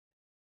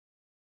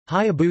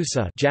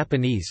Hayabusa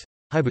Japanese,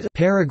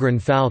 Peregrine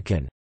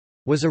Falcon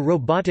was a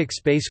robotic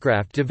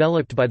spacecraft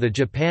developed by the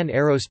Japan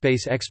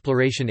Aerospace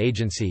Exploration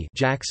Agency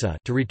 (JAXA)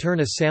 to return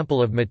a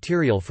sample of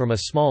material from a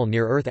small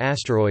near-Earth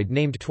asteroid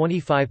named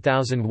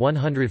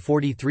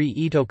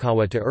 25143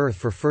 Itokawa to Earth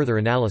for further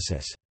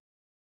analysis.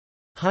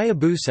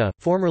 Hayabusa,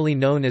 formerly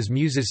known as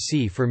MUSES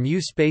C for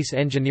Mu Space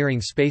Engineering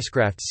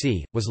Spacecraft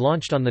C, was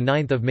launched on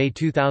 9 May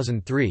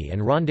 2003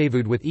 and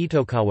rendezvoused with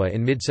Itokawa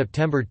in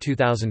mid-September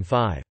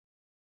 2005.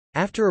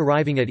 After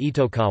arriving at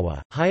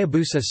Itokawa,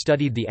 Hayabusa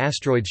studied the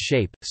asteroid's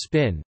shape,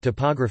 spin,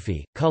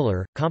 topography,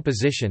 color,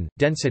 composition,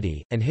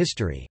 density, and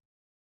history.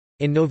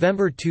 In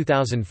November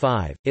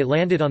 2005, it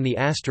landed on the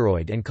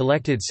asteroid and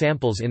collected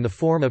samples in the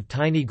form of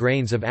tiny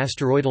grains of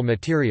asteroidal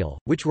material,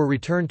 which were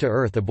returned to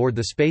Earth aboard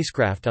the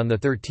spacecraft on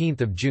 13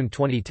 June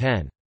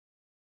 2010.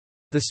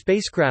 The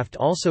spacecraft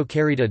also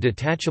carried a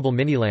detachable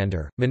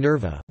minilander,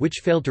 Minerva,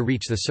 which failed to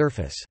reach the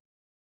surface.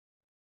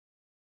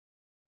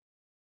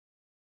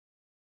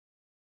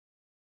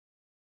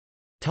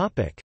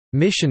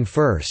 Mission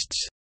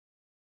firsts.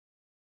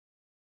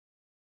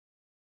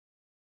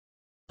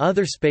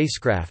 Other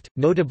spacecraft,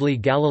 notably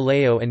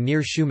Galileo and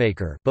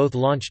Shoemaker, both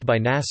launched by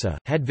NASA,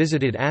 had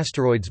visited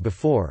asteroids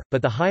before,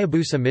 but the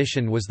Hayabusa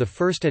mission was the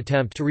first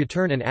attempt to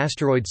return an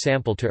asteroid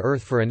sample to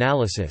Earth for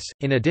analysis.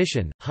 In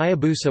addition,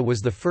 Hayabusa was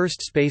the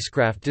first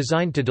spacecraft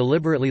designed to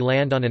deliberately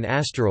land on an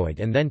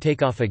asteroid and then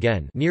take off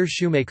again.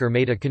 Shoemaker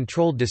made a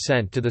controlled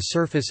descent to the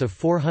surface of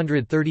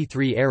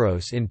 433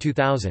 Eros in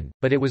 2000,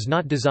 but it was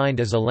not designed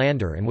as a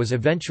lander and was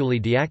eventually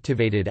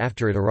deactivated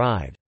after it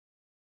arrived.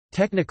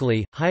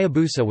 Technically,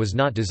 Hayabusa was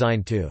not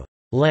designed to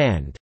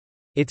land.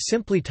 It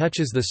simply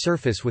touches the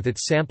surface with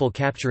its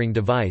sample-capturing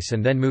device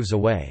and then moves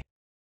away.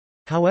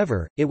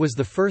 However, it was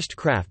the first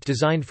craft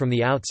designed from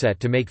the outset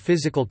to make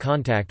physical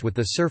contact with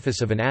the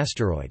surface of an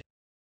asteroid.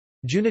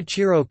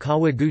 Junichiro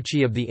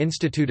Kawaguchi of the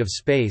Institute of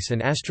Space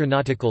and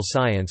Astronautical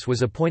Science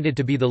was appointed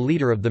to be the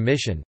leader of the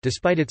mission.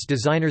 Despite its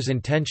designer's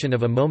intention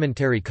of a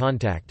momentary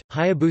contact,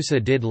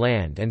 Hayabusa did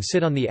land and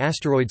sit on the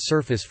asteroid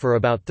surface for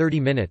about 30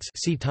 minutes.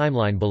 See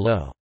timeline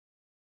below.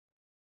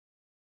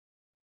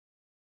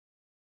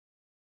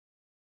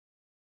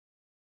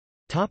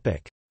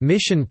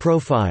 Mission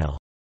profile.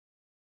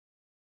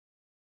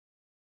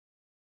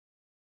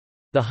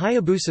 The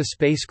Hayabusa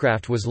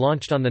spacecraft was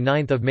launched on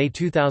 9 May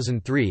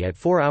 2003 at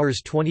 4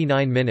 hours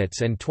 29 minutes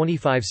and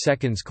 25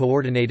 seconds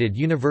Coordinated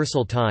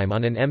Universal Time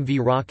on an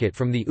MV rocket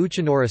from the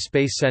Uchinora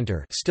Space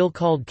Center, still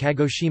called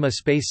Kagoshima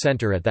Space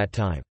Center at that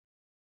time.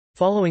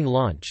 Following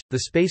launch,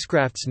 the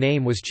spacecraft's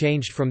name was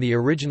changed from the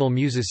original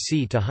MUSES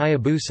C to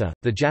Hayabusa,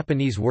 the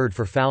Japanese word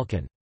for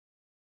falcon.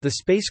 The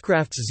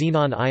spacecraft's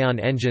xenon-ion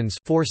engines,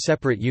 4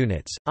 separate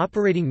units,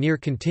 operating near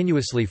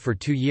continuously for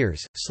 2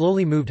 years,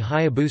 slowly moved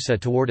Hayabusa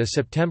toward a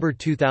September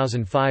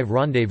 2005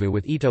 rendezvous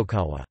with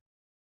Itokawa.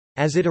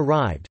 As it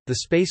arrived, the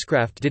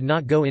spacecraft did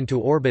not go into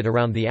orbit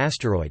around the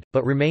asteroid,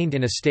 but remained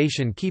in a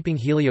station-keeping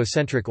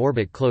heliocentric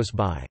orbit close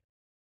by.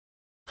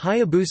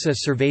 Hayabusa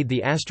surveyed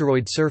the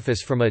asteroid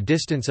surface from a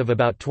distance of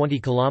about 20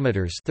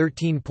 kilometers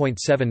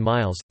 (13.7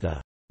 miles),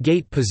 the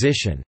gate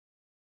position.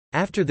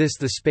 After this,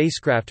 the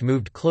spacecraft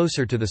moved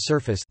closer to the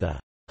surface, the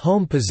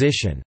home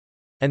position,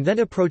 and then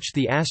approached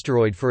the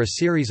asteroid for a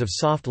series of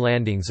soft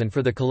landings and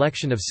for the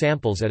collection of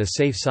samples at a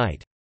safe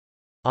site.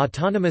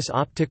 Autonomous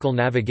optical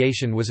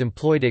navigation was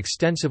employed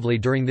extensively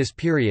during this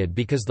period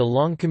because the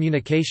long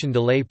communication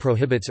delay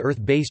prohibits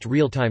Earth-based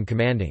real-time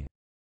commanding.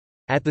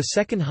 At the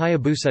second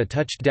Hayabusa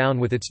touched down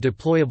with its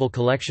deployable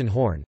collection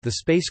horn, the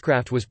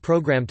spacecraft was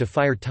programmed to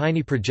fire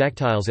tiny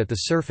projectiles at the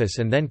surface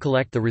and then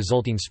collect the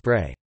resulting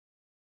spray.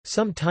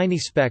 Some tiny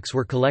specks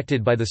were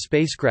collected by the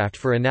spacecraft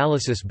for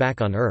analysis back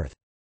on Earth.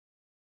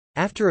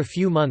 After a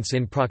few months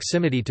in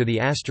proximity to the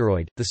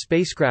asteroid, the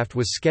spacecraft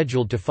was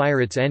scheduled to fire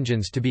its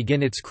engines to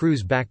begin its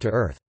cruise back to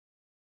Earth.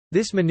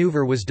 This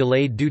maneuver was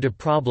delayed due to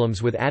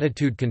problems with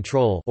attitude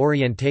control,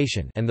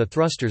 orientation, and the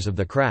thrusters of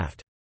the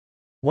craft.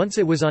 Once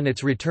it was on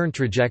its return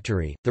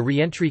trajectory, the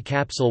reentry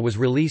capsule was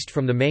released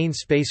from the main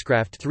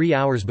spacecraft 3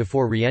 hours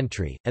before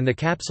reentry, and the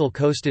capsule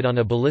coasted on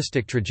a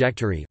ballistic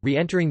trajectory,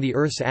 re-entering the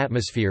Earth's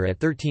atmosphere at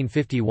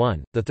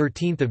 13:51,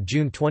 13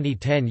 June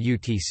 2010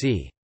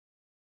 UTC.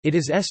 It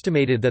is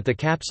estimated that the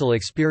capsule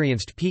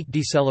experienced peak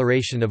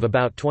deceleration of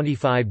about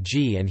 25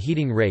 g and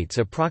heating rates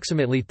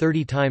approximately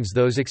 30 times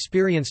those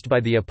experienced by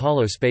the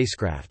Apollo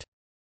spacecraft.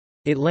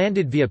 It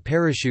landed via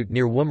parachute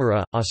near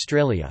Woomera,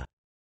 Australia.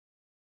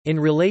 In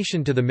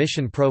relation to the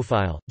mission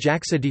profile,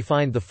 JAXA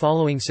defined the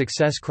following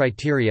success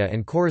criteria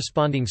and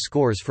corresponding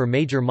scores for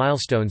major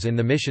milestones in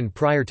the mission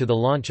prior to the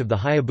launch of the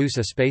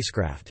Hayabusa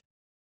spacecraft.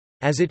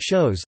 As it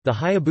shows, the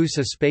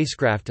Hayabusa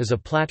spacecraft is a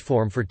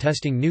platform for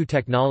testing new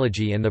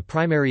technology, and the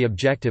primary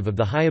objective of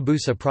the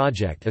Hayabusa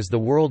project is the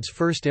world's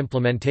first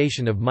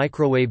implementation of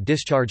microwave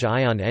discharge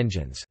ion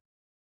engines.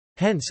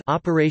 Hence,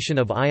 operation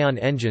of ion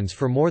engines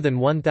for more than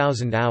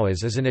 1,000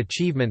 hours is an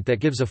achievement that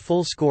gives a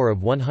full score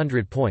of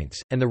 100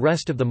 points, and the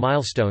rest of the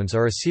milestones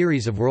are a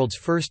series of world's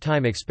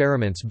first-time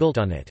experiments built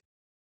on it.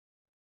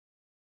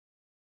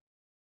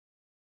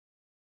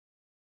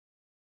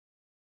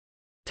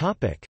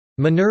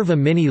 Minerva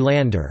mini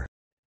lander.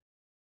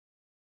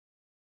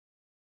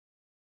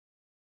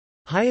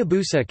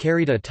 Hayabusa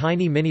carried a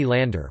tiny mini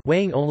lander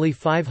weighing only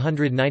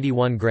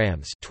 591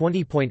 grams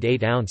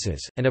 (20.8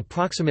 ounces) and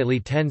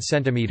approximately 10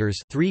 centimeters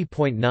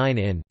 (3.9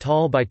 in)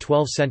 tall by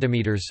 12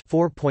 centimeters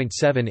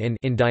 (4.7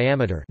 in)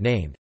 diameter,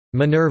 named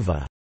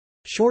Minerva,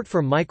 short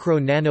for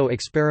Micro-Nano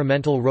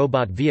Experimental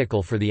Robot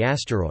Vehicle for the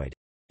Asteroid.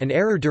 An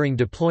error during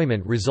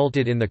deployment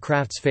resulted in the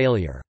craft's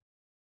failure.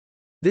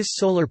 This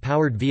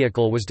solar-powered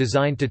vehicle was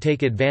designed to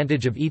take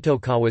advantage of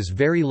Itokawa's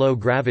very low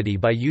gravity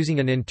by using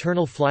an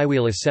internal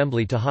flywheel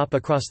assembly to hop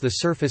across the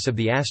surface of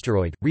the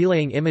asteroid,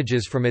 relaying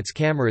images from its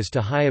cameras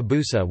to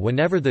Hayabusa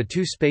whenever the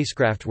two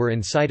spacecraft were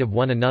in sight of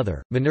one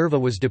another. Minerva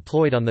was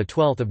deployed on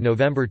 12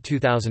 November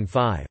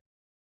 2005.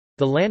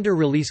 The lander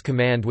release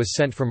command was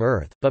sent from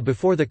Earth, but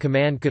before the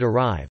command could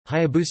arrive,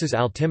 Hayabusa's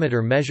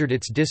altimeter measured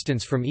its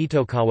distance from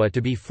Itokawa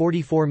to be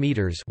 44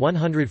 meters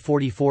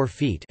 (144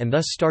 feet) and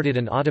thus started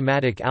an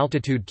automatic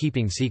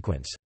altitude-keeping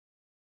sequence.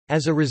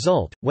 As a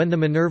result, when the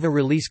Minerva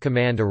release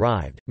command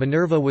arrived,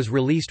 Minerva was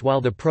released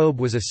while the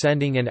probe was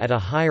ascending and at a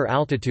higher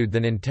altitude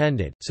than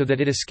intended, so that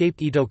it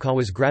escaped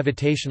Itokawa's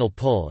gravitational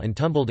pull and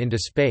tumbled into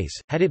space.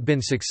 Had it been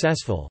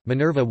successful,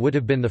 Minerva would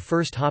have been the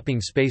first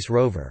hopping space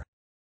rover.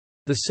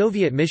 The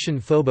Soviet mission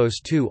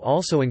Phobos 2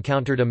 also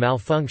encountered a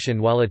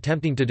malfunction while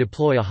attempting to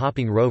deploy a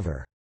hopping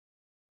rover.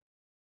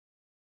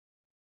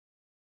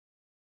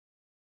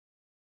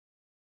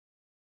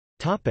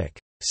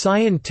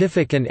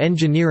 Scientific and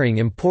engineering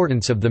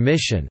importance of the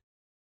mission.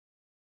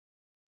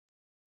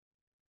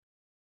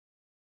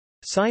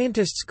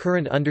 Scientists'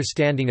 current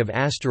understanding of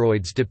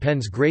asteroids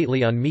depends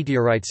greatly on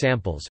meteorite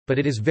samples, but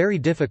it is very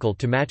difficult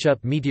to match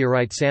up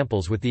meteorite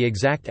samples with the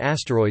exact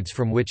asteroids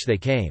from which they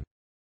came.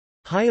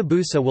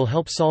 Hayabusa will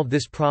help solve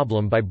this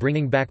problem by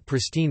bringing back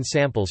pristine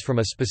samples from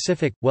a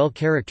specific,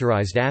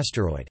 well-characterized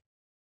asteroid.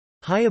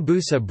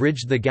 Hayabusa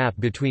bridged the gap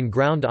between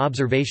ground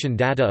observation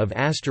data of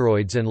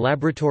asteroids and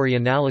laboratory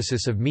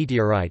analysis of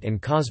meteorite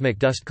and cosmic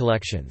dust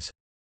collections.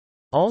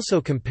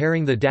 Also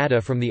comparing the data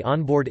from the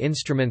onboard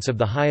instruments of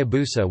the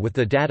Hayabusa with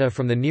the data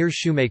from the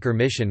Near-Shoemaker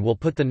mission will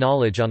put the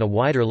knowledge on a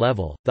wider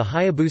level. The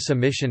Hayabusa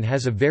mission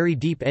has a very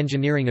deep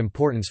engineering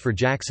importance for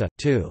JAXA,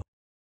 too.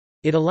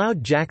 It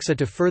allowed JAXA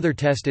to further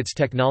test its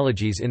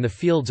technologies in the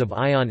fields of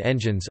ion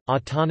engines,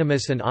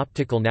 autonomous and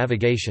optical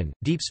navigation,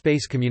 deep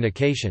space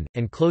communication,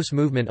 and close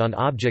movement on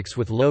objects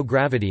with low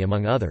gravity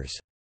among others.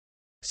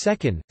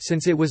 Second,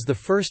 since it was the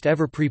first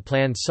ever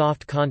pre-planned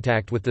soft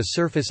contact with the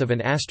surface of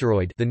an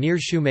asteroid, the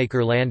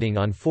Near-Shoemaker landing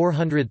on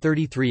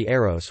 433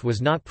 Eros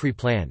was not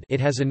pre-planned. It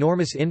has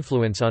enormous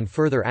influence on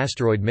further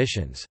asteroid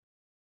missions.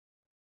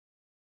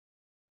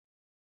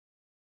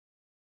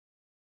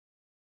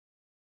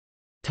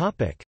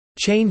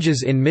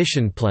 Changes in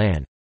mission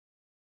plan.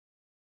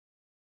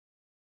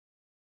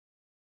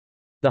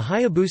 The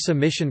Hayabusa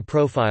mission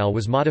profile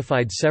was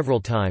modified several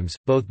times,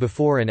 both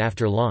before and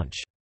after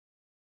launch.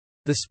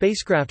 The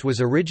spacecraft was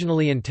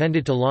originally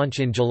intended to launch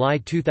in July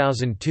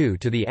 2002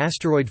 to the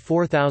asteroid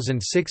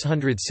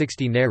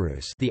 4660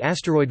 Nerus. The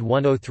asteroid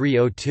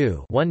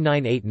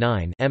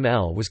 10302-1989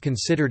 ML was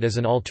considered as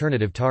an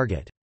alternative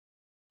target.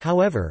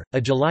 However,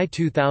 a July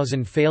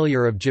 2000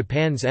 failure of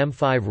Japan's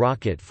M5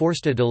 rocket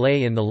forced a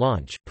delay in the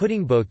launch,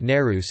 putting both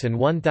Nerus and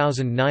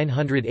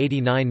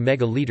 1989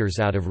 megaliters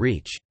out of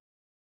reach.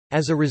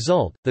 As a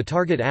result, the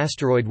target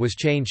asteroid was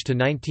changed to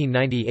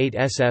 1998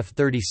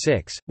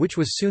 SF-36, which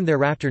was soon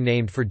thereafter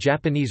named for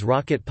Japanese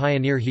rocket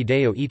pioneer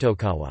Hideo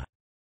Itokawa.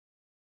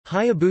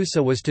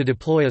 Hayabusa was to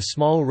deploy a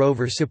small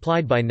rover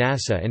supplied by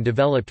NASA and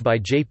developed by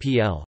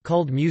JPL,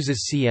 called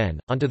Muses-CN,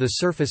 onto the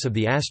surface of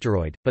the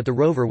asteroid, but the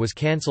rover was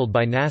cancelled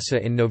by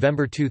NASA in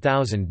November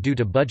 2000 due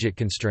to budget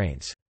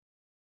constraints.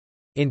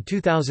 In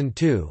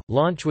 2002,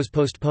 launch was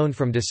postponed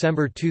from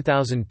December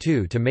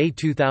 2002 to May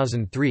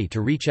 2003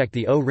 to recheck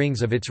the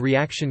O-rings of its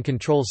reaction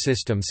control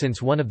system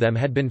since one of them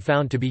had been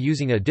found to be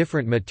using a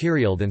different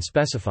material than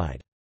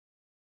specified.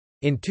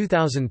 In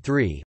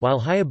 2003,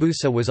 while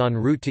Hayabusa was en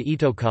route to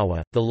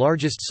Itokawa, the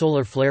largest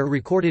solar flare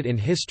recorded in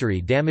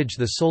history damaged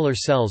the solar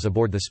cells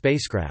aboard the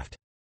spacecraft.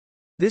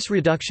 This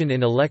reduction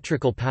in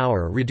electrical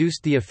power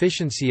reduced the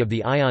efficiency of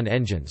the ion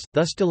engines,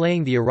 thus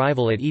delaying the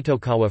arrival at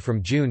Itokawa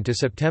from June to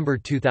September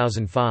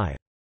 2005.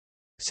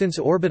 Since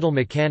orbital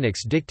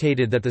mechanics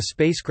dictated that the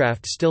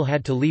spacecraft still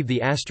had to leave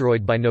the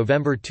asteroid by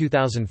November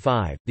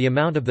 2005, the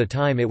amount of the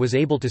time it was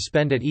able to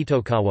spend at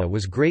Itokawa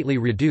was greatly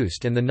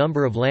reduced and the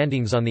number of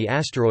landings on the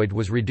asteroid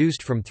was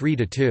reduced from 3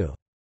 to 2.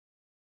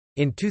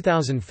 In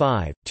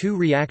 2005, two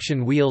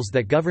reaction wheels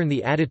that govern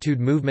the attitude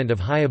movement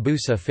of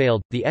Hayabusa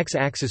failed, the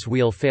X-axis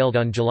wheel failed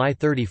on July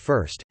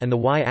 31, and the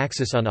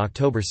Y-axis on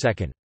October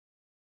 2.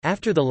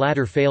 After the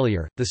latter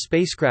failure, the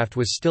spacecraft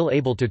was still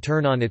able to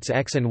turn on its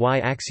X and Y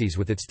axes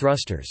with its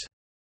thrusters.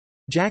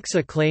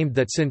 JAXA claimed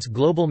that since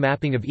global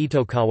mapping of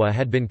Itokawa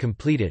had been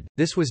completed,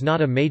 this was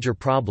not a major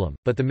problem,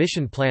 but the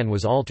mission plan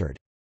was altered.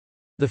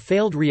 The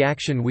failed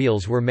reaction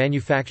wheels were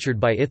manufactured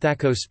by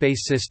Itokawa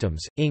Space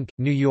Systems, Inc.,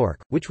 New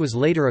York, which was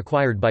later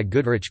acquired by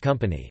Goodrich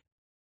Company.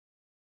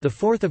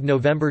 4th of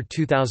November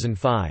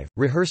 2005,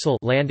 rehearsal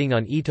landing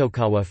on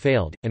Itokawa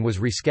failed, and was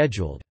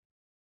rescheduled.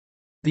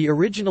 The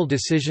original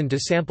decision to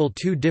sample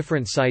two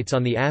different sites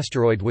on the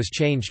asteroid was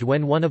changed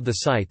when one of the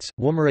sites,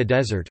 Woomera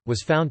Desert,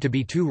 was found to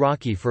be too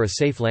rocky for a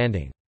safe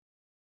landing.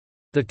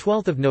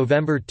 12th of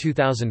November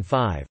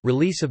 2005,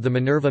 release of the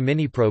Minerva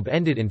miniprobe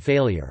ended in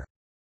failure.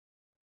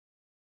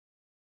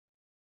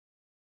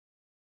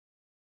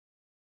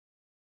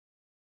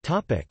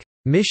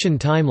 Mission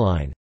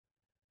timeline.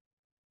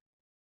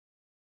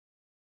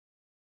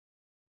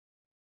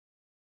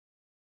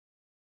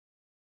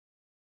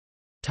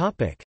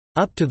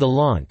 Up to the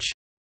launch.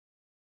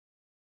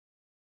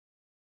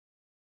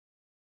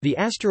 The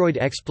Asteroid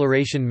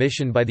Exploration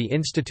Mission by the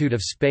Institute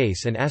of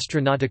Space and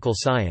Astronautical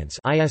Science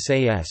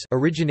 (ISAS)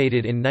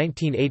 originated in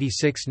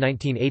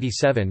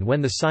 1986–1987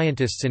 when the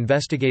scientists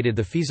investigated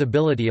the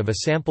feasibility of a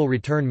sample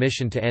return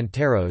mission to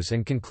Anteros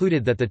and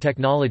concluded that the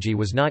technology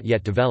was not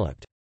yet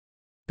developed.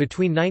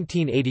 Between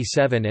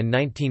 1987 and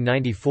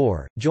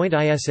 1994, joint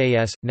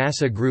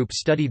ISAS-NASA group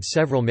studied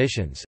several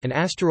missions. An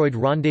asteroid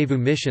rendezvous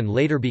mission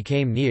later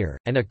became NEAR,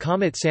 and a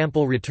comet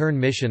sample return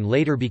mission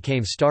later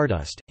became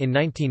Stardust. In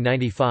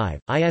 1995,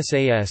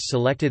 ISAS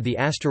selected the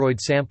asteroid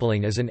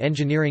sampling as an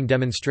engineering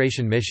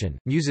demonstration mission.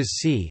 MUSES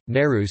C.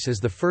 Nerus as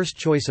the first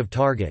choice of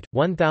target,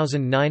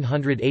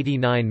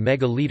 1,989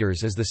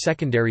 megaliters as the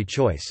secondary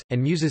choice,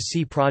 and MUSES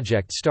C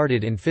project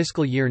started in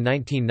fiscal year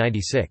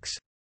 1996.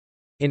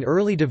 In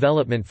early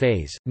development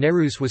phase,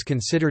 Nerus was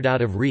considered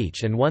out of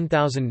reach and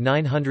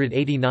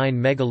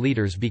 1,989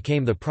 megaliters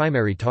became the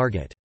primary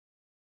target.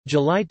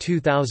 July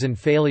 2000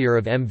 failure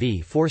of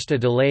MV forced a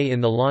delay in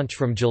the launch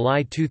from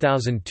July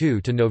 2002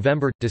 to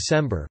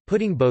November-December,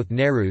 putting both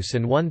Nerus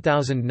and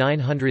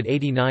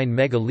 1,989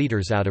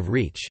 megaliters out of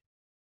reach.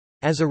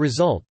 As a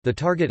result, the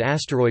target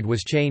asteroid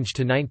was changed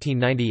to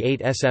 1998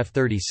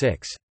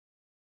 SF-36.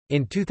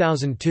 In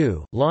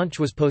 2002, launch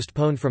was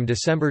postponed from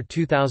December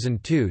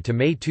 2002 to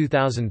May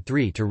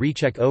 2003 to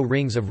recheck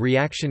O-rings of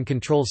reaction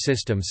control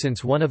system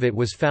since one of it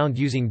was found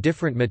using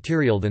different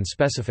material than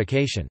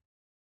specification.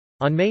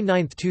 On May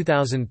 9,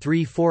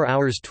 2003 4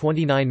 hours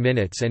 29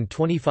 minutes and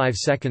 25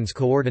 seconds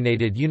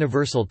Coordinated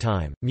Universal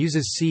Time,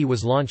 MUSES C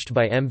was launched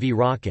by MV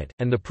rocket,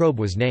 and the probe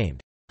was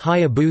named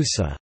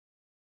Hayabusa.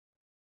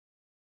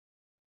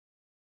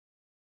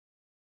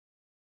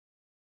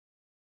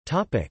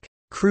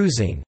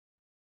 Cruising.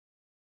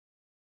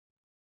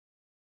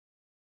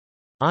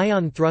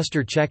 Ion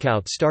thruster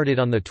checkout started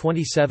on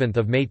 27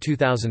 May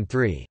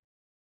 2003.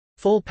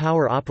 Full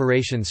power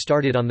operation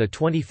started on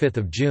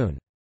 25 June.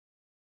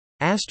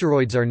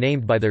 Asteroids are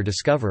named by their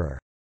discoverer.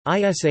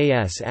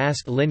 ISAS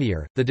asked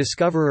Linear, the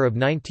discoverer of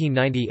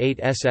 1998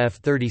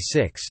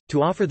 SF-36,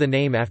 to offer the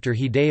name after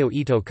Hideo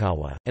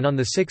Itokawa, and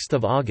on 6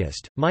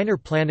 August, Minor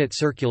Planet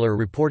Circular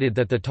reported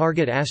that the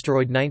target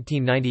asteroid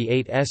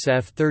 1998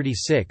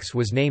 SF-36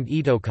 was named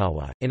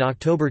Itokawa. In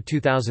October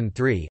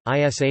 2003,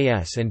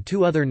 ISAS and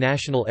two other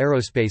national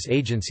aerospace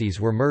agencies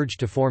were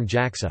merged to form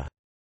JAXA.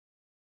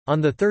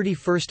 On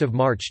 31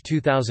 March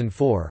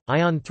 2004,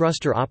 Ion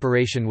thruster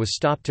operation was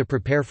stopped to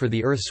prepare for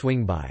the Earth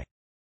swing-by.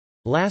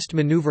 Last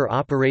maneuver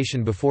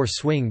operation before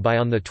swing-by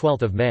on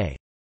 12 May.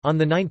 On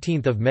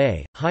 19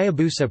 May,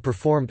 Hayabusa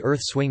performed Earth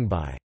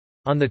swing-by.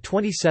 On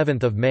 27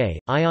 May,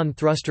 Ion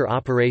thruster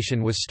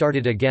operation was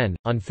started again.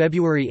 On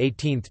February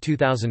 18,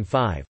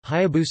 2005,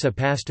 Hayabusa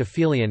passed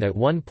aphelion at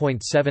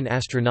 1.7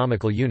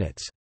 astronomical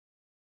units.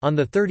 On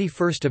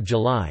 31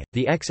 July,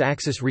 the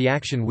X-axis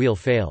reaction wheel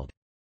failed.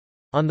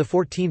 On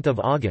 14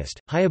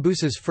 August,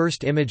 Hayabusa's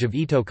first image of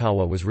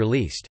Itokawa was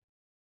released.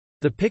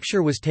 The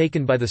picture was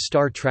taken by the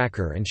star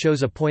tracker and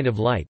shows a point of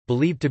light,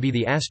 believed to be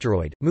the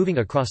asteroid, moving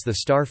across the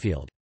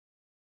starfield.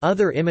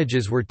 Other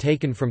images were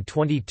taken from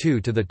 22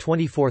 to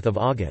 24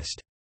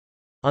 August.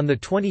 On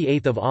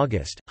 28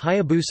 August,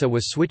 Hayabusa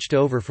was switched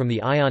over from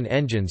the ion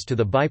engines to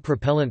the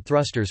bipropellant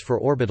thrusters for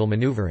orbital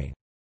maneuvering.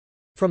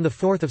 From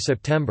 4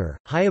 September,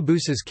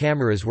 Hayabusa's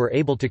cameras were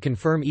able to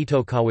confirm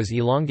Itokawa's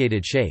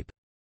elongated shape.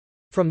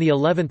 From the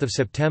 11th of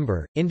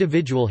September,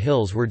 individual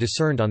hills were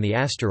discerned on the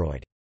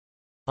asteroid.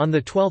 On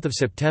 12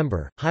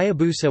 September,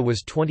 Hayabusa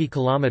was 20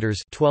 kilometers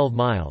 (12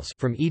 miles)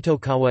 from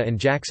Itokawa and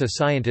JAXA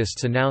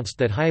scientists announced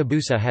that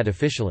Hayabusa had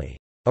officially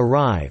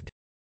arrived.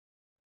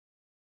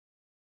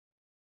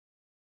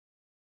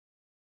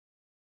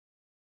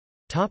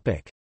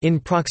 Topic: In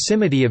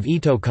proximity of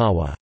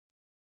Itokawa.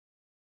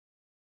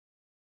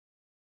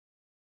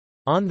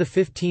 On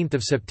 15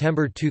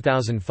 September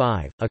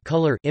 2005, a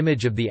color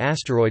image of the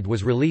asteroid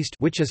was released,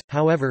 which is,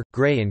 however,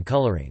 gray in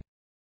coloring.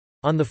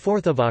 On 4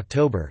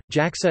 October,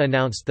 JAXA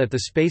announced that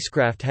the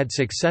spacecraft had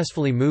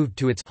successfully moved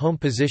to its home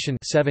position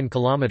 7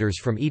 km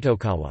from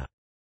Itokawa.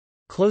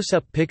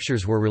 Close-up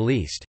pictures were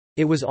released.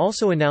 It was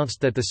also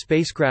announced that the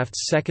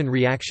spacecraft's second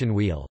reaction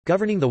wheel,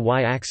 governing the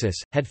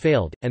Y-axis, had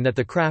failed, and that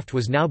the craft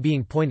was now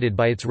being pointed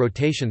by its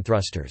rotation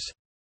thrusters.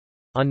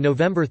 On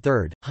November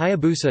 3,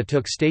 Hayabusa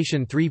took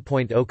station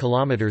 3.0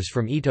 km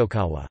from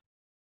Itokawa.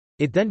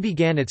 It then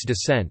began its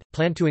descent,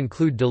 planned to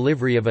include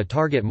delivery of a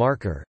target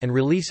marker, and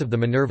release of the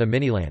Minerva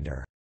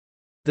minilander.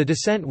 The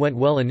descent went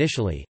well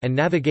initially, and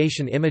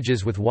navigation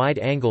images with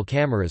wide-angle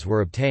cameras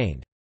were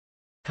obtained.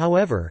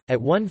 However,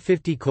 at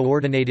 1:50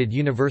 Coordinated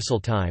Universal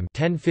Time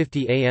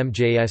 (10:50 am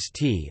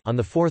JST)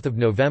 on 4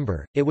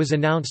 November, it was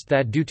announced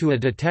that due to a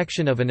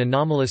detection of an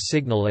anomalous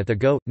signal at the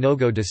go,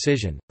 no-go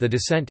decision, the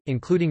descent,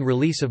 including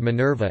release of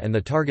Minerva and the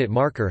target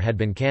marker, had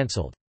been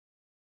cancelled.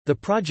 The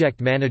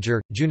project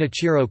manager,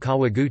 Junichiro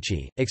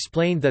Kawaguchi,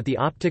 explained that the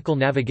optical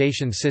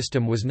navigation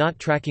system was not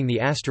tracking the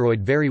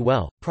asteroid very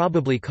well,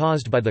 probably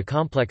caused by the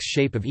complex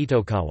shape of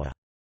Itokawa.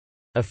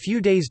 A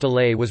few days'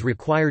 delay was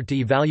required to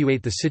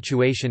evaluate the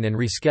situation and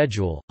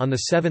reschedule. On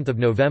 7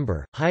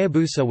 November,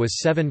 Hayabusa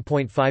was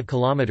 7.5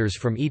 km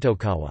from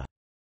Itokawa.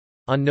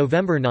 On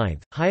November 9,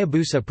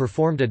 Hayabusa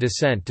performed a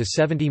descent to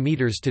 70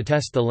 meters to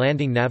test the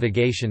landing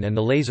navigation and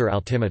the laser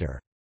altimeter.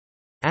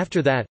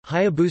 After that,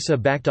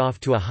 Hayabusa backed off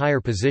to a higher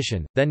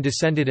position, then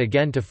descended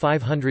again to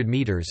 500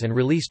 meters and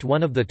released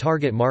one of the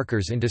target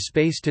markers into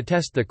space to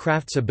test the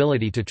craft's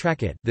ability to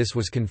track it. This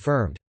was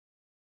confirmed.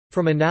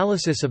 From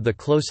analysis of the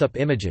close-up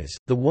images,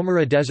 the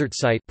Woomera Desert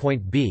Site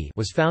Point B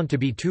was found to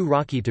be too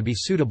rocky to be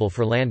suitable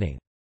for landing.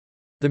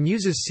 The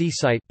Muses Sea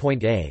Site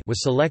Point A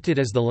was selected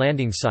as the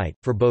landing site,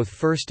 for both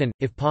first and,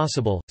 if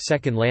possible,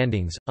 second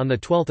landings. On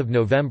 12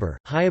 November,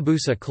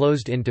 Hayabusa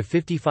closed in to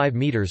 55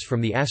 meters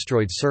from the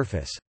asteroid's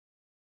surface.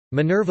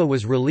 Minerva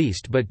was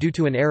released but due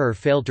to an error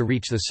failed to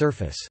reach the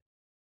surface.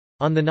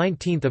 On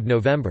 19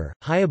 November,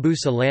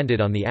 Hayabusa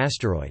landed on the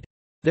asteroid.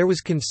 There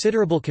was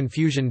considerable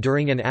confusion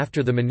during and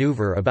after the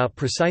maneuver about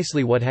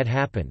precisely what had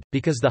happened,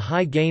 because the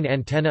high-gain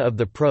antenna of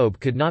the probe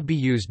could not be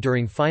used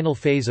during final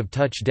phase of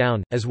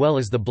touchdown, as well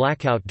as the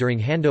blackout during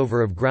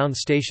handover of ground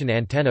station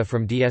antenna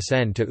from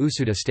DSN to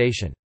Usuda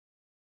Station.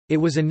 It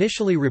was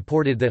initially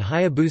reported that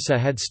Hayabusa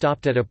had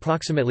stopped at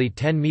approximately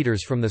 10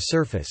 meters from the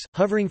surface,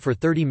 hovering for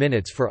 30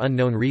 minutes for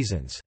unknown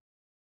reasons.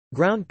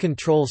 Ground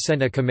control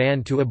sent a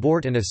command to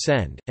abort and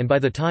ascend, and by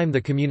the time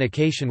the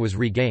communication was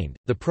regained,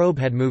 the probe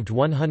had moved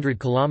 100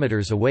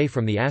 kilometers away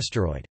from the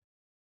asteroid.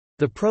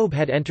 The probe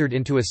had entered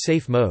into a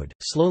safe mode,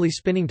 slowly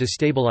spinning to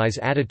stabilize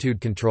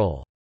attitude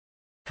control.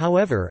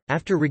 However,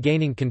 after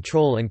regaining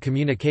control and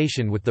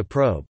communication with the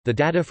probe, the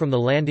data from the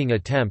landing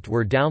attempt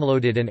were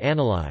downloaded and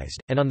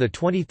analyzed, and on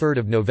 23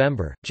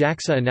 November,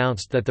 JAXA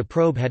announced that the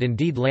probe had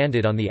indeed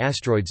landed on the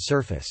asteroid's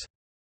surface.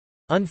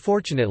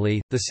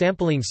 Unfortunately, the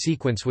sampling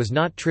sequence was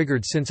not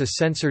triggered since a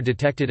sensor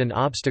detected an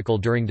obstacle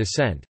during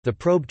descent. The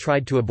probe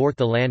tried to abort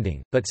the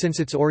landing, but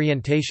since its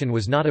orientation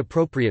was not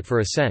appropriate for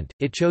ascent,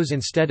 it chose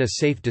instead a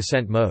safe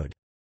descent mode.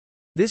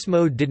 This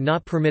mode did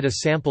not permit a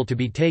sample to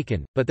be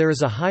taken, but there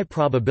is a high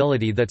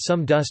probability that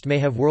some dust may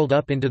have whirled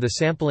up into the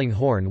sampling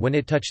horn when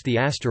it touched the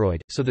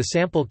asteroid, so the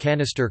sample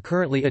canister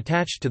currently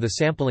attached to the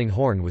sampling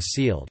horn was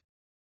sealed.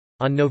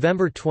 On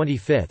November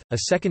 25, a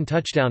second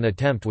touchdown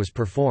attempt was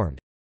performed.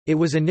 It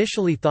was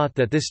initially thought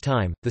that this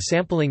time, the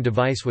sampling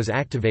device was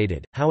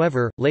activated,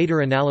 however,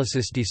 later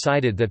analysis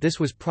decided that this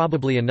was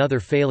probably another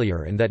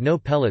failure and that no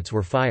pellets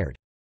were fired.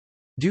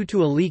 Due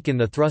to a leak in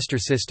the thruster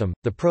system,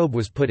 the probe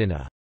was put in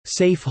a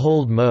safe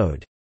hold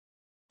mode.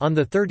 On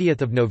 30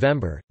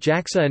 November,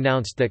 JAXA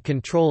announced that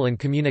control and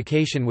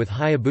communication with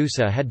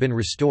Hayabusa had been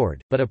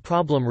restored, but a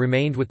problem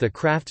remained with the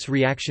craft's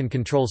reaction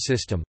control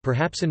system,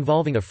 perhaps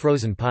involving a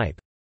frozen pipe.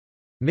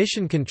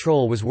 Mission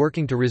Control was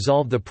working to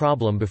resolve the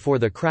problem before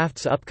the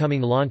craft's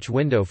upcoming launch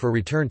window for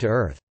return to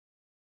Earth.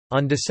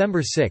 On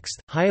December 6,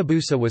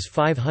 Hayabusa was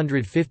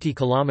 550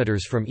 km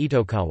from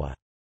Itokawa.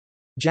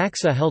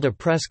 JAXA held a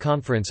press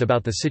conference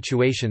about the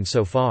situation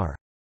so far.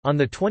 On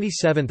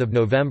 27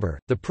 November,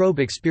 the probe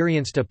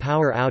experienced a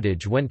power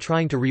outage when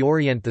trying to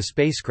reorient the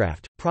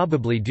spacecraft,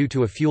 probably due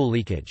to a fuel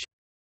leakage.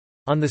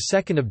 On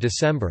 2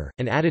 December,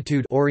 an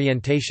attitude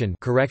orientation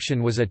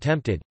correction was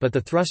attempted, but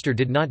the thruster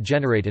did not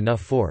generate enough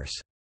force.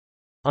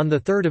 On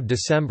 3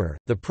 December,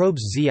 the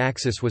probe's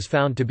z-axis was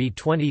found to be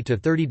 20 to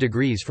 30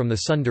 degrees from the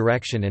sun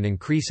direction and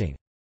increasing.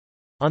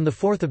 On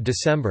 4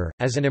 December,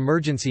 as an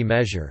emergency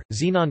measure,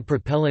 xenon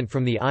propellant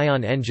from the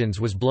ion engines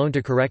was blown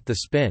to correct the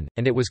spin,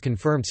 and it was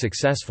confirmed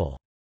successful.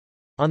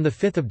 On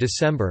 5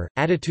 December,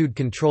 attitude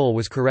control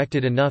was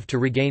corrected enough to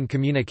regain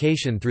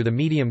communication through the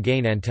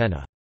medium-gain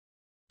antenna.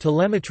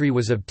 Telemetry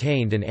was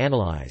obtained and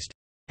analyzed.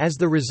 As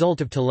the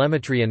result of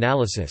telemetry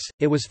analysis,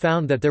 it was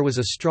found that there was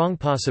a strong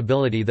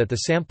possibility that the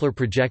sampler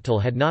projectile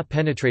had not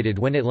penetrated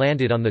when it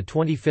landed on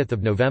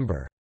 25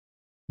 November.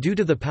 Due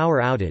to the power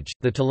outage,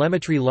 the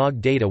telemetry log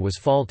data was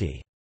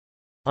faulty.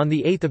 On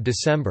 8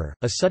 December,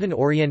 a sudden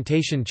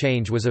orientation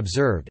change was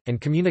observed,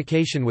 and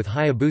communication with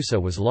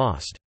Hayabusa was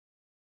lost.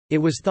 It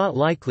was thought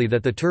likely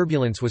that the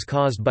turbulence was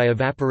caused by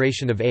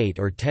evaporation of 8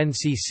 or 10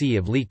 cc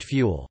of leaked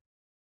fuel.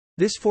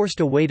 This forced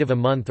a wait of a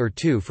month or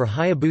two for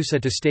Hayabusa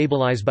to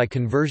stabilize by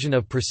conversion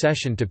of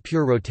precession to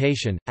pure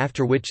rotation,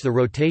 after which the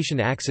rotation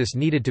axis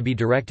needed to be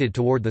directed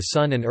toward the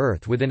Sun and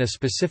Earth within a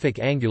specific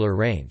angular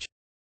range.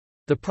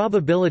 The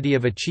probability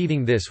of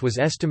achieving this was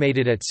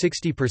estimated at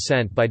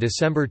 60% by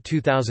December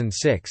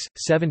 2006,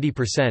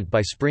 70%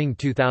 by spring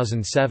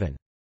 2007.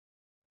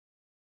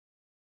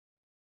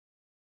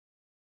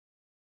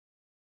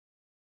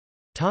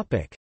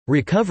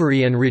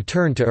 recovery and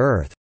return to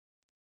Earth.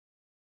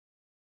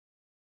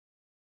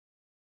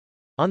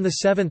 On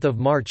 7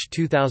 March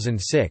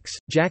 2006,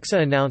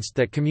 JAXA announced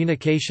that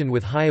communication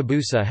with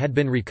Hayabusa had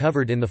been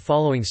recovered in the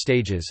following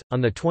stages.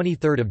 On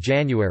 23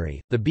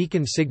 January, the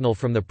beacon signal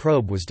from the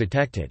probe was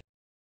detected.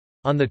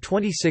 On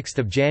 26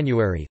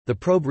 January, the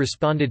probe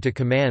responded to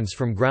commands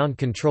from ground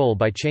control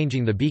by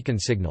changing the beacon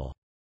signal.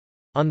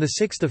 On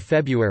 6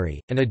 February,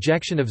 an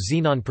ejection of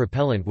xenon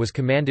propellant was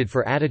commanded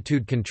for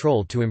attitude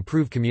control to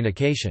improve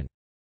communication.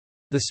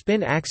 The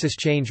spin axis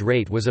change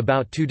rate was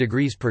about 2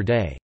 degrees per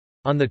day.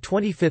 On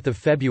 25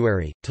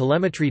 February,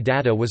 telemetry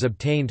data was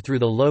obtained through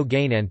the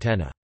low-gain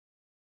antenna.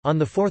 On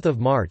 4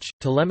 March,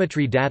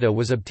 telemetry data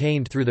was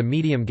obtained through the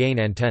medium-gain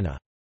antenna.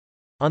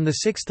 On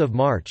 6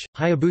 March,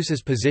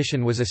 Hayabusa's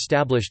position was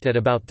established at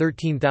about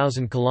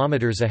 13,000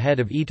 km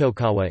ahead of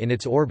Itokawa in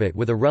its orbit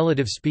with a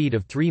relative speed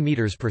of 3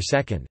 meters per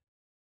second.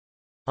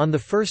 On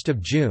 1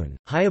 June,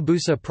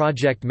 Hayabusa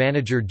project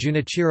manager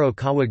Junichiro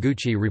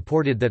Kawaguchi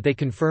reported that they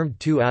confirmed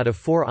 2 out of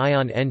 4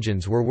 ion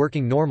engines were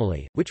working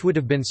normally, which would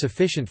have been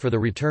sufficient for the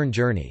return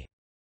journey.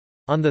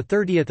 On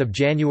 30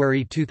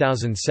 January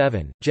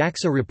 2007,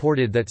 JAXA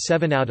reported that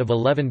 7 out of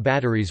 11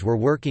 batteries were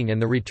working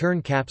and the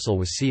return capsule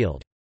was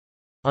sealed.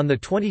 On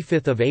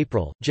 25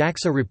 April,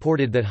 JAXA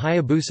reported that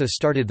Hayabusa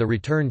started the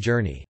return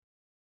journey.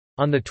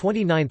 On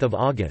 29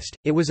 August,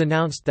 it was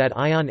announced that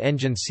Ion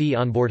Engine C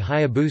onboard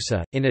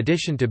Hayabusa, in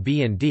addition to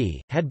B and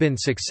D, had been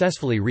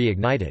successfully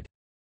reignited.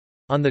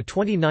 On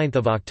 29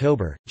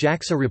 October,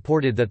 JAXA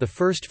reported that the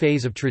first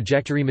phase of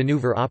trajectory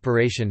maneuver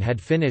operation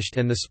had finished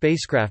and the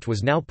spacecraft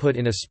was now put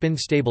in a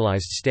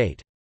spin-stabilized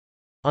state.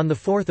 On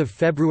 4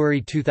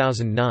 February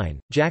 2009,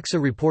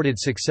 JAXA reported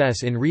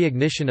success in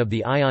reignition of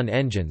the Ion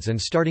engines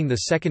and starting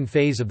the second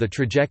phase of the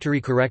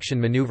trajectory correction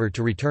maneuver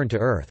to return to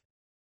Earth.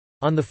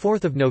 On 4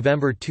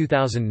 November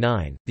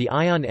 2009, the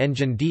Ion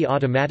engine D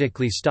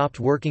automatically stopped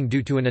working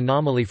due to an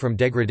anomaly from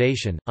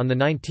degradation. On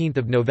 19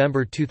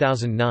 November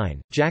 2009,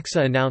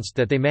 JAXA announced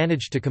that they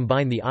managed to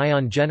combine the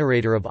ion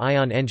generator of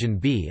Ion engine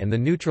B and the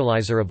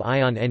neutralizer of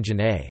Ion engine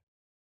A.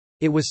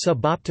 It was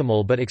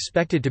suboptimal but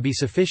expected to be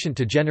sufficient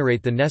to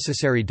generate the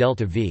necessary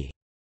delta V.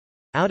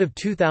 Out of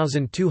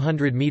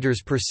 2,200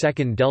 meters per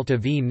second delta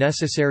V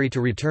necessary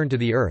to return to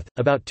the Earth,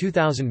 about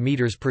 2,000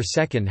 meters per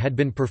second had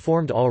been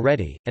performed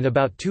already, and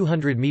about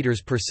 200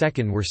 meters per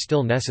second were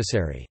still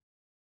necessary.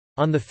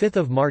 On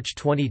 5 March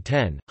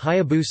 2010,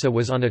 Hayabusa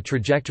was on a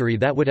trajectory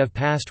that would have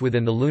passed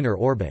within the lunar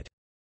orbit.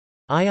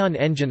 Ion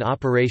engine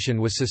operation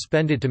was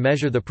suspended to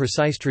measure the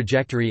precise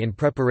trajectory in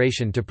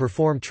preparation to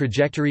perform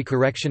Trajectory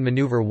Correction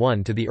Maneuver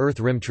 1 to the Earth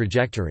rim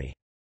trajectory.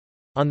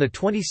 On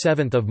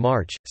 27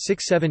 March,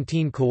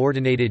 6:17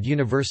 Coordinated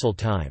Universal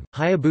Time,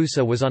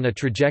 Hayabusa was on a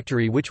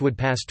trajectory which would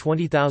pass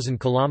 20,000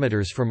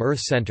 km from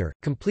Earth's center,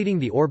 completing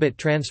the orbit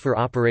transfer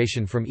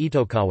operation from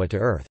Itokawa to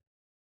Earth.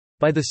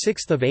 By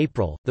 6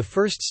 April, the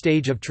first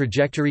stage of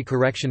Trajectory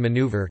Correction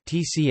Maneuver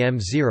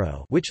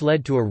 (TCM-0), which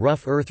led to a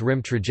rough Earth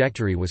rim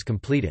trajectory, was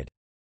completed.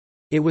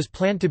 It was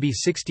planned to be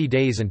 60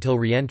 days until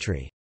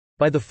reentry.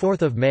 By 4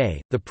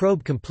 May, the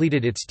probe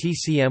completed its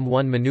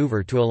TCM-1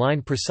 maneuver to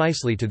align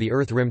precisely to the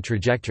Earth rim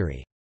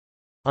trajectory.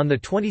 On the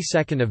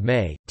 22nd of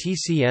May,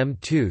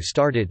 TCM-2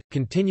 started,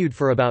 continued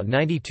for about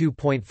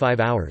 92.5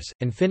 hours,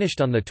 and finished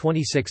on the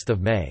 26th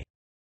of May.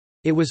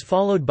 It was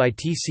followed by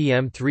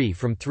TCM-3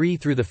 from 3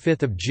 through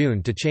 5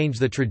 June to change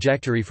the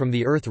trajectory from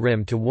the Earth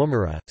rim to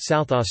Woomera,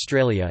 South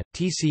Australia.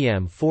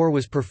 TCM-4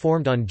 was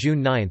performed on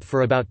June 9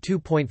 for about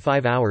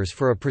 2.5 hours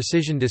for a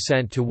precision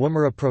descent to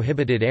Woomera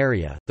prohibited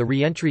area. The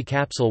reentry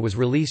capsule was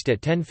released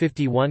at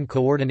 10:51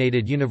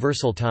 Coordinated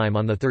Universal Time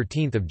on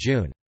 13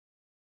 June.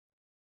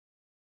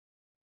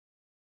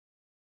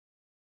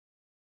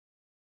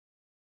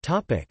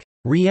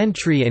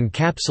 Reentry and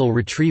capsule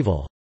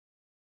retrieval.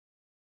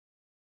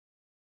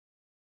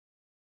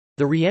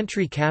 The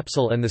reentry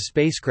capsule and the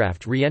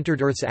spacecraft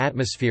re-entered Earth's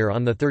atmosphere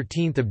on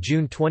 13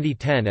 June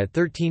 2010 at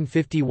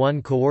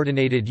 13:51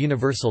 Coordinated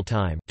Universal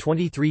Time,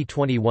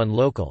 23:21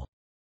 local.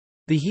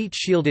 The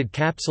heat-shielded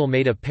capsule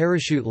made a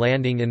parachute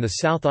landing in the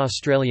South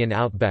Australian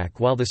outback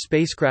while the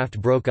spacecraft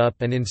broke up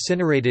and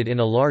incinerated in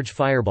a large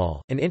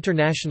fireball. An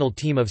international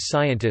team of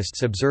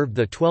scientists observed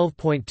the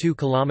 12.2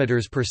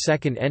 km per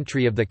second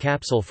entry of the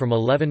capsule from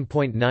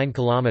 11.9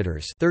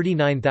 km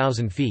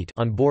 (39,000 feet)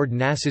 on board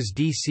NASA's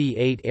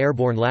DC-8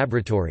 Airborne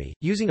Laboratory,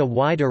 using a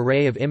wide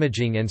array of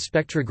imaging and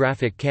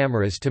spectrographic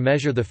cameras to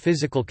measure the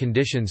physical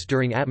conditions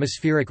during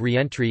atmospheric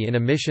re-entry in a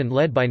mission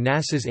led by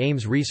NASA's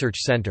Ames Research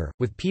Center,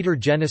 with Peter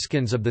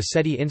Jeniskins of the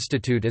SETI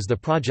Institute as the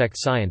project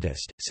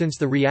scientist. Since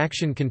the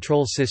reaction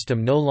control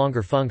system no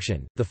longer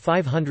functioned, the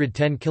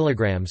 510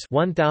 kg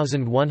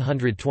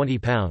 (1,120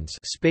 pounds)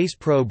 space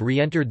probe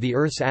re-entered the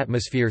Earth's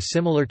atmosphere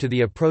similar to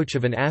the approach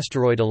of an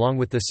asteroid along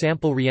with the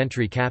sample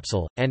re-entry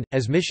capsule, and,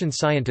 as mission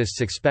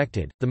scientists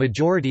expected, the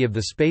majority of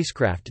the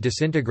spacecraft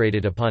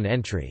disintegrated upon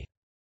entry.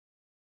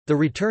 The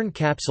return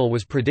capsule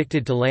was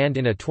predicted to land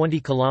in a 20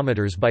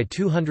 km by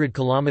 200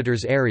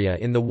 km area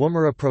in the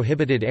Woomera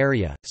Prohibited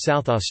Area,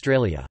 South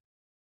Australia.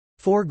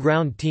 4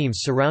 ground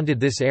teams surrounded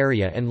this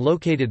area and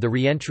located the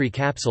reentry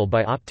capsule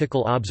by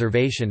optical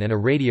observation and a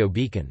radio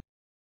beacon.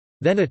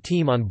 Then a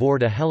team on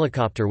board a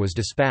helicopter was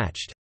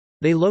dispatched.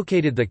 They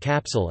located the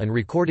capsule and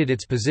recorded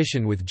its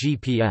position with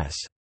GPS.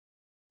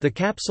 The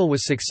capsule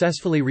was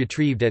successfully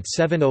retrieved at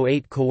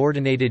 7:08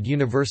 Coordinated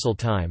Universal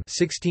Time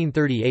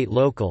 (1638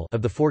 local)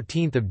 of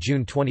 14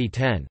 June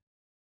 2010.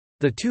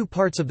 The 2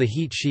 parts of the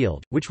heat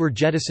shield, which were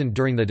jettisoned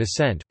during the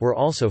descent, were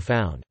also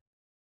found.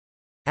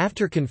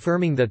 After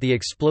confirming that the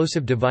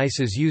explosive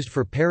devices used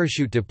for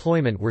parachute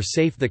deployment were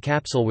safe, the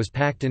capsule was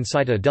packed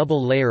inside a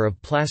double layer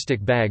of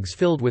plastic bags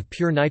filled with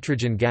pure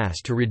nitrogen gas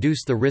to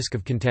reduce the risk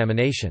of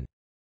contamination.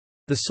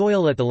 The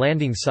soil at the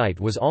landing site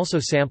was also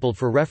sampled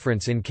for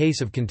reference in case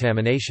of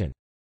contamination.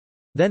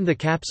 Then the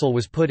capsule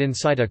was put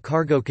inside a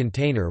cargo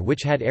container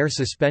which had air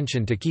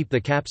suspension to keep the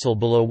capsule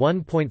below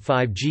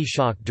 1.5 g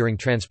shock during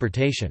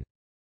transportation.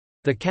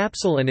 The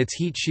capsule and its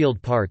heat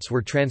shield parts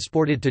were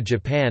transported to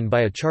Japan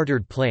by a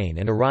chartered plane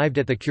and arrived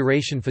at the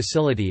curation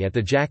facility at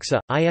the JAXA,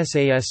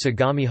 ISAS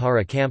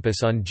Sagamihara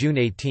campus on June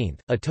 18.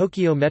 A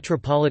Tokyo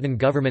Metropolitan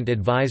Government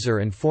advisor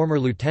and former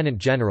Lieutenant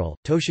General,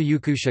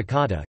 Toshiyuki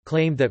Shikata,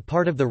 claimed that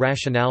part of the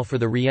rationale for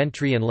the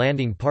re-entry and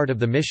landing part of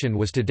the mission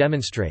was to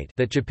demonstrate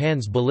that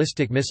Japan's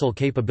ballistic missile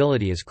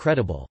capability is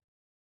credible.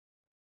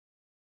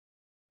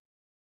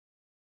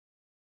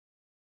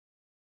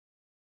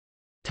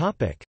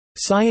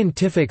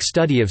 Scientific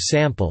study of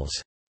samples.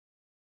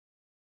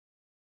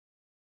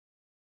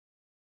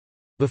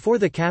 Before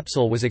the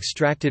capsule was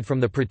extracted from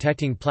the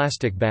protecting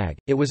plastic bag,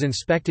 it was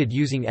inspected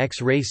using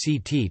X-ray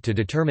CT to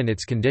determine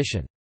its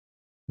condition.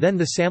 Then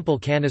the sample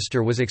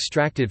canister was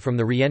extracted from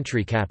the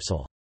re-entry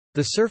capsule.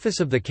 The surface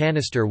of the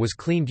canister was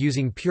cleaned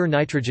using pure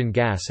nitrogen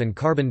gas and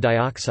carbon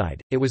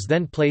dioxide. It was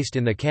then placed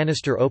in the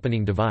canister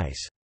opening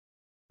device.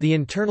 The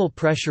internal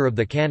pressure of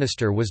the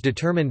canister was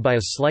determined by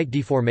a slight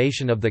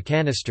deformation of the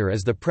canister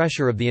as the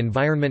pressure of the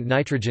environment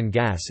nitrogen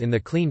gas in the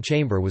clean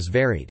chamber was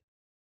varied.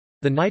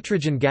 The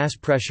nitrogen gas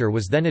pressure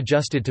was then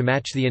adjusted to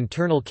match the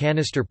internal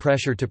canister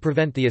pressure to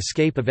prevent the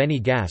escape of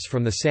any gas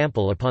from the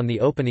sample upon the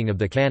opening of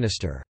the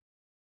canister.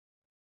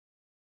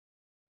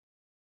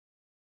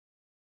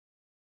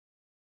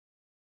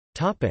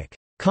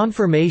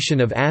 Confirmation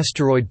of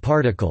asteroid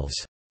particles.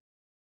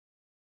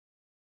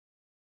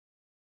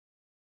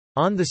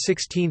 On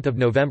 16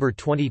 November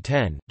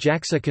 2010,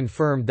 JAXA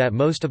confirmed that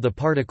most of the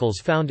particles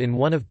found in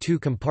one of 2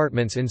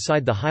 compartments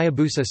inside the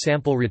Hayabusa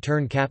sample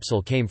return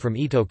capsule came from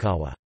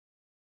Itokawa.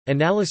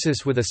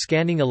 Analysis with a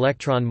scanning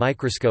electron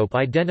microscope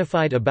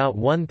identified about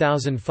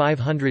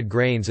 1,500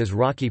 grains as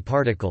rocky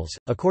particles,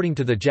 according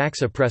to the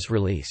JAXA press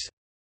release.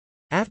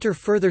 After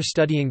further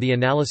studying the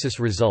analysis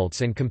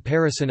results and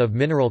comparison of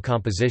mineral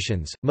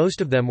compositions, most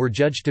of them were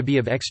judged to be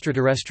of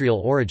extraterrestrial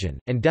origin,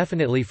 and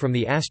definitely from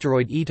the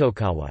asteroid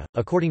Itokawa.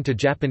 According to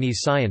Japanese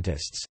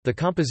scientists, the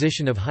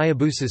composition of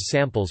Hayabusa's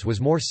samples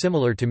was more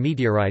similar to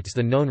meteorites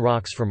than known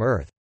rocks from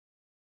Earth.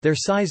 Their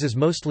size is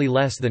mostly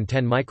less than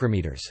 10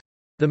 micrometers.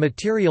 The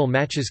material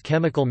matches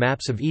chemical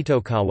maps of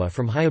Itokawa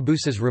from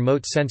Hayabusa's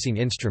remote sensing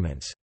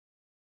instruments.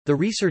 The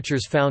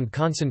researchers found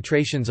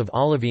concentrations of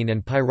olivine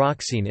and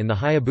pyroxene in the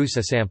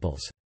Hayabusa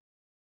samples.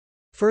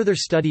 Further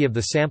study of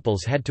the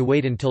samples had to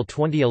wait until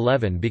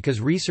 2011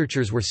 because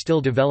researchers were still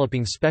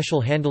developing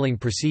special handling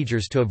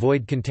procedures to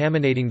avoid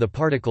contaminating the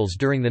particles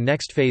during the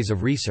next phase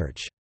of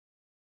research.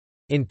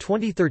 In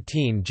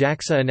 2013,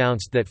 JAXA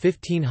announced that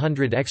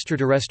 1,500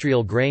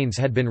 extraterrestrial grains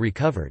had been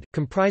recovered,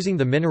 comprising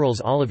the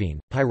minerals olivine,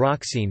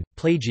 pyroxene,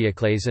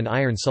 plagioclase and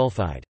iron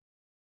sulfide.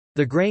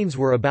 The grains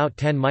were about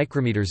 10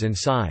 micrometers in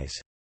size.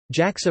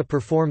 JAXA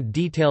performed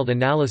detailed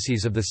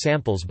analyses of the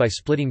samples by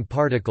splitting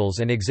particles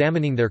and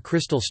examining their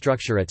crystal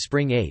structure at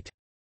Spring 8.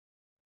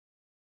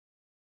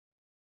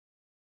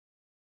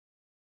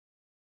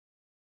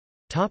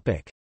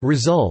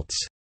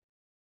 Results.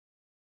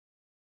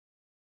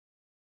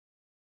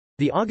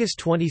 The August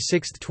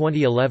 26,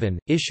 2011,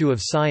 issue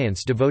of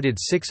Science devoted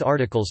 6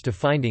 articles to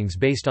findings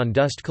based on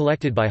dust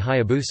collected by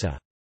Hayabusa.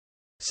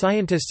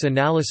 Scientists'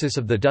 analysis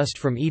of the dust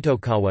from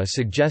Itokawa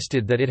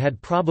suggested that it had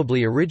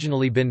probably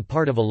originally been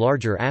part of a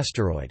larger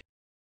asteroid.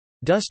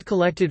 Dust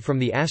collected from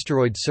the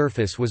asteroid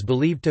surface was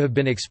believed to have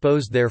been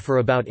exposed there for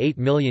about 8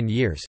 million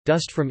years.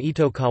 Dust from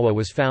Itokawa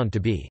was found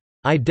to be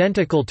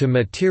identical to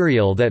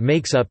material that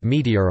makes up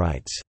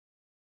meteorites.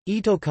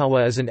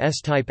 Itokawa is an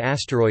S-type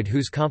asteroid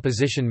whose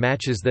composition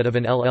matches that of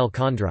an LL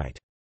chondrite.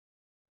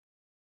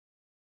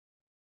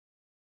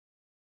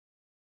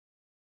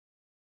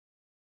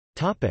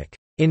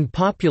 In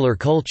popular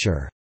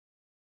culture.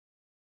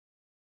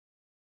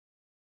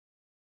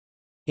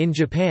 In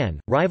Japan,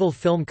 rival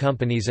film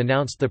companies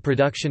announced the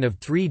production of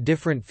 3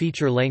 different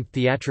feature-length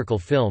theatrical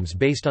films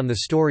based on the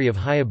story of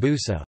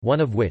Hayabusa,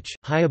 one of which,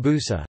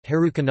 Hayabusa,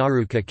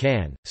 Harukanaru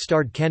Kakan,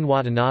 starred Ken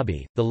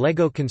Watanabe. The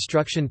Lego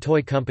construction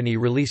toy company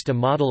released a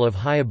model of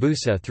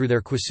Hayabusa through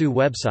their Quisu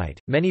website.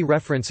 Many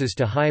references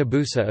to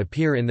Hayabusa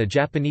appear in the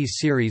Japanese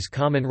series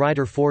Kamen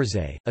Rider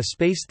Fourze, a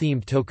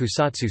space-themed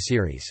tokusatsu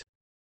series.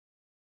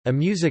 A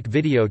music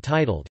video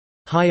titled,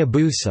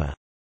 Hayabusa,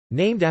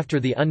 named after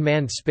the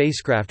unmanned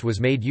spacecraft, was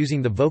made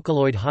using the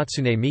Vocaloid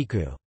Hatsune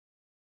Miku.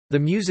 The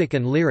music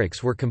and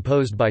lyrics were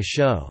composed by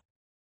Sho.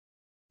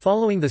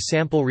 Following the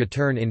sample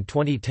return in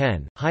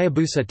 2010,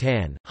 Hayabusa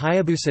Tan,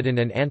 Hayabusadan,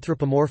 an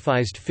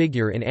anthropomorphized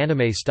figure in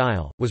anime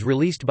style, was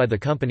released by the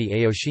company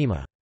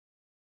Aoshima.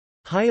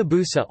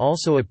 Hayabusa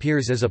also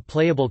appears as a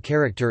playable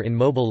character in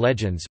Mobile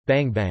Legends: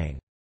 Bang Bang.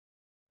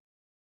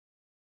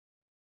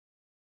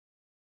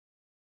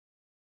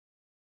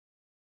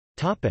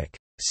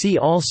 See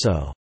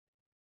also: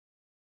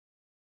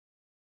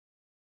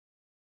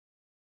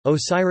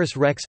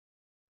 Osiris-Rex,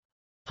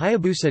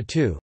 Hayabusa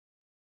 2,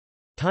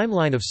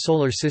 Timeline of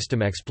Solar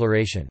System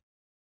exploration.